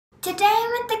Today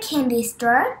I'm at the candy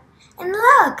store, and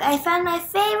look, I found my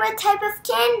favorite type of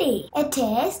candy. It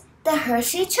is the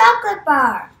Hershey chocolate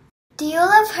bar. Do you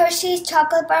love Hershey's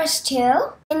chocolate bars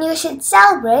too? And you should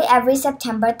celebrate every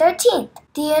September 13th.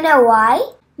 Do you know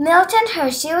why? Milton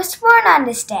Hershey was born on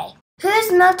this day.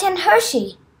 Who's Milton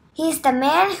Hershey? He's the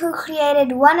man who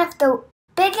created one of the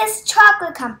biggest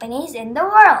chocolate companies in the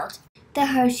world, the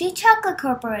Hershey Chocolate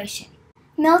Corporation.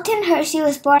 Milton Hershey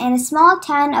was born in a small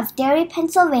town of Derry,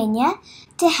 Pennsylvania,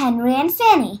 to Henry and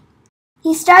Fanny.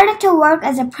 He started to work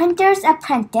as a printer's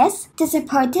apprentice to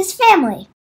support his family.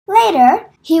 Later,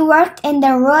 he worked in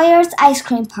the Royer's ice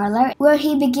cream parlor, where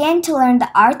he began to learn the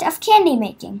art of candy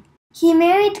making. He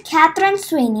married Catherine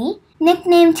Sweeney,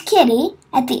 nicknamed Kitty,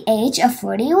 at the age of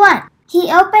 41.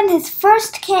 He opened his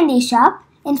first candy shop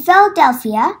in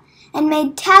Philadelphia and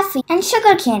made taffy and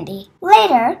sugar candy.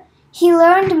 Later, he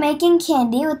learned making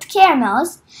candy with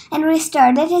caramels and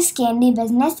restarted his candy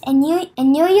business in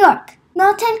New York.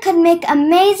 Milton could make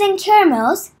amazing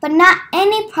caramels, but not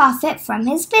any profit from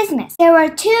his business. There were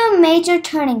two major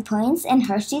turning points in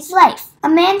Hershey's life. A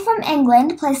man from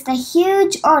England placed a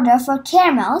huge order for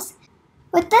caramels.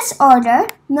 With this order,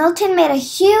 Milton made a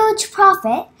huge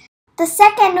profit. The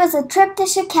second was a trip to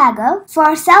Chicago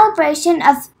for a celebration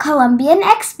of Columbian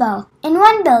Expo. In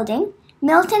one building,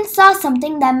 Milton saw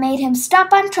something that made him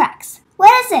stop on tracks.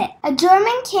 What is it? A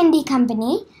German candy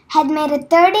company had made a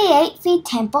 38-feet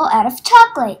temple out of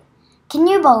chocolate. Can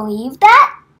you believe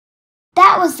that?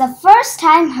 That was the first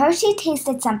time Hershey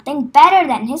tasted something better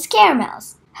than his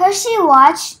caramels. Hershey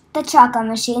watched the chocolate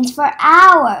machines for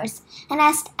hours and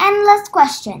asked endless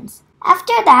questions.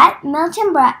 After that,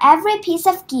 Milton brought every piece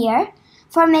of gear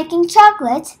for making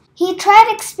chocolates. He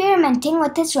tried experimenting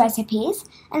with his recipes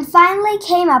and finally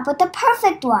came up with the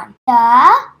perfect one,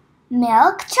 the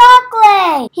milk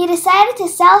chocolate. He decided to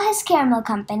sell his caramel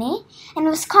company and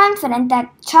was confident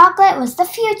that chocolate was the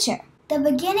future. The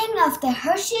beginning of the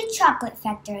Hershey Chocolate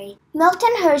Factory.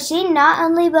 Milton Hershey not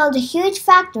only built a huge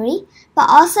factory, but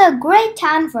also a great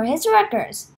town for his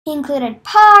workers. He included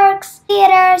parks,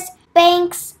 theaters,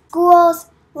 banks, schools,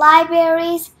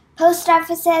 libraries, post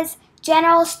offices,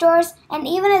 general stores, and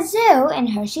even a zoo in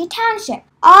Hershey Township.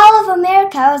 All of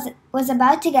America was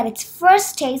about to get its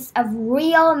first taste of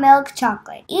real milk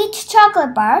chocolate. Each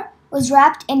chocolate bar was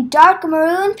wrapped in dark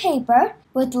maroon paper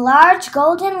with large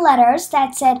golden letters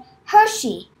that said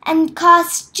Hershey and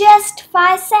cost just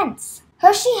 5 cents.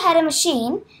 Hershey had a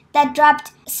machine that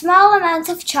dropped small amounts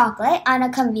of chocolate on a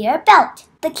conveyor belt.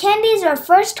 The candies were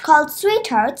first called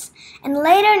Sweethearts and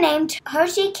later named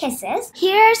Hershey Kisses.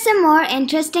 Here are some more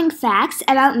interesting facts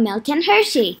about Milton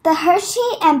Hershey. The Hershey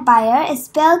Empire is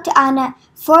built on a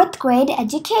 4th grade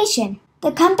education.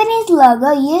 The company's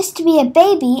logo used to be a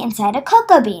baby inside a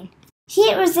cocoa bean.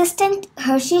 Heat-resistant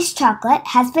Hershey's chocolate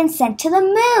has been sent to the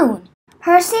moon.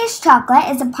 Hershey's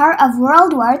chocolate is a part of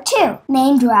World War II,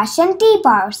 named Ration D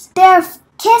bars. There are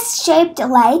kiss-shaped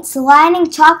lights lining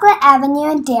Chocolate Avenue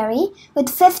in Derry, with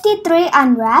 53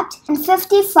 unwrapped and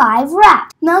 55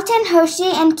 wrapped. Milton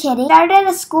Hershey and Kitty started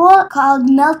a school called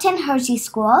Milton Hershey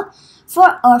School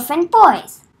for orphan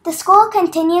boys. The school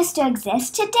continues to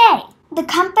exist today. The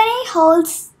company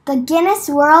holds the Guinness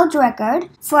World Record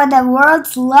for the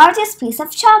world's largest piece of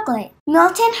chocolate.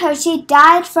 Milton Hershey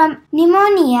died from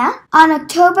pneumonia on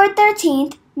October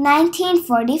 13,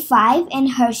 1945 in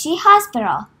Hershey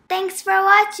Hospital. Thanks for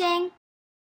watching!